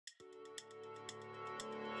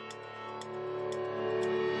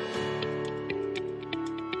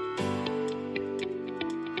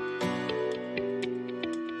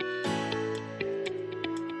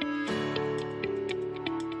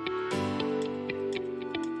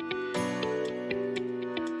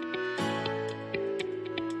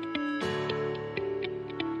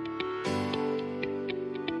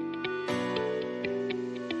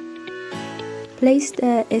Place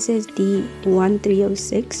the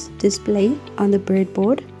SSD1306 display on the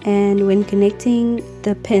breadboard, and when connecting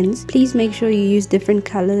the pins, please make sure you use different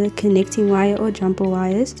color connecting wire or jumper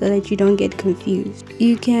wires so that you don't get confused.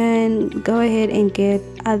 You can go ahead and get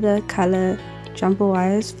other color jumper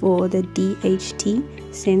wires for the DHT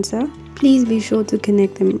sensor. Please be sure to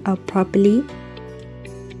connect them up properly.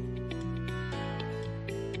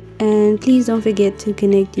 And please don't forget to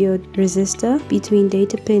connect your resistor between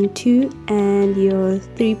data pin 2 and your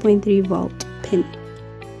 3.3 volt pin.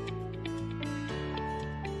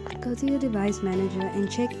 Go to your device manager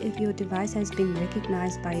and check if your device has been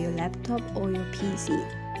recognized by your laptop or your PC.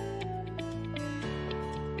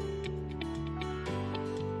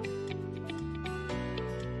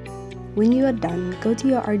 When you are done, go to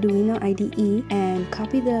your Arduino IDE and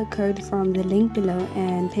copy the code from the link below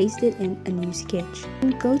and paste it in a new sketch.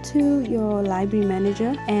 Go to your library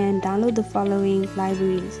manager and download the following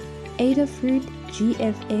libraries: Adafruit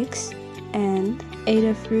GFX and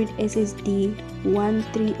Adafruit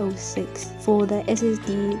SSD1306 for the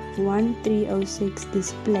SSD1306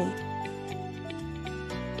 display.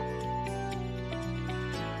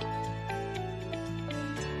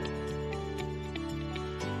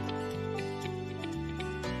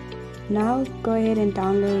 Now go ahead and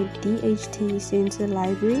download DHT sensor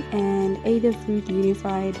library and Adafruit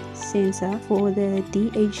unified sensor for the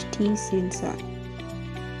DHT sensor.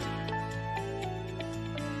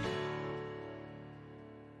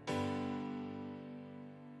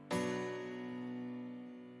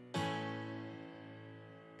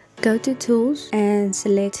 Go to Tools and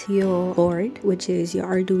select your board, which is your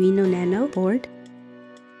Arduino Nano board.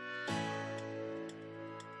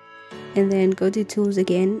 And then go to Tools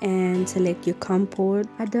again and select your COM port.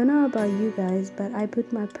 I don't know about you guys, but I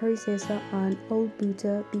put my processor on old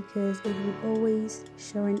booter because it would always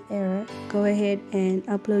show an error. Go ahead and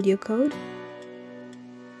upload your code.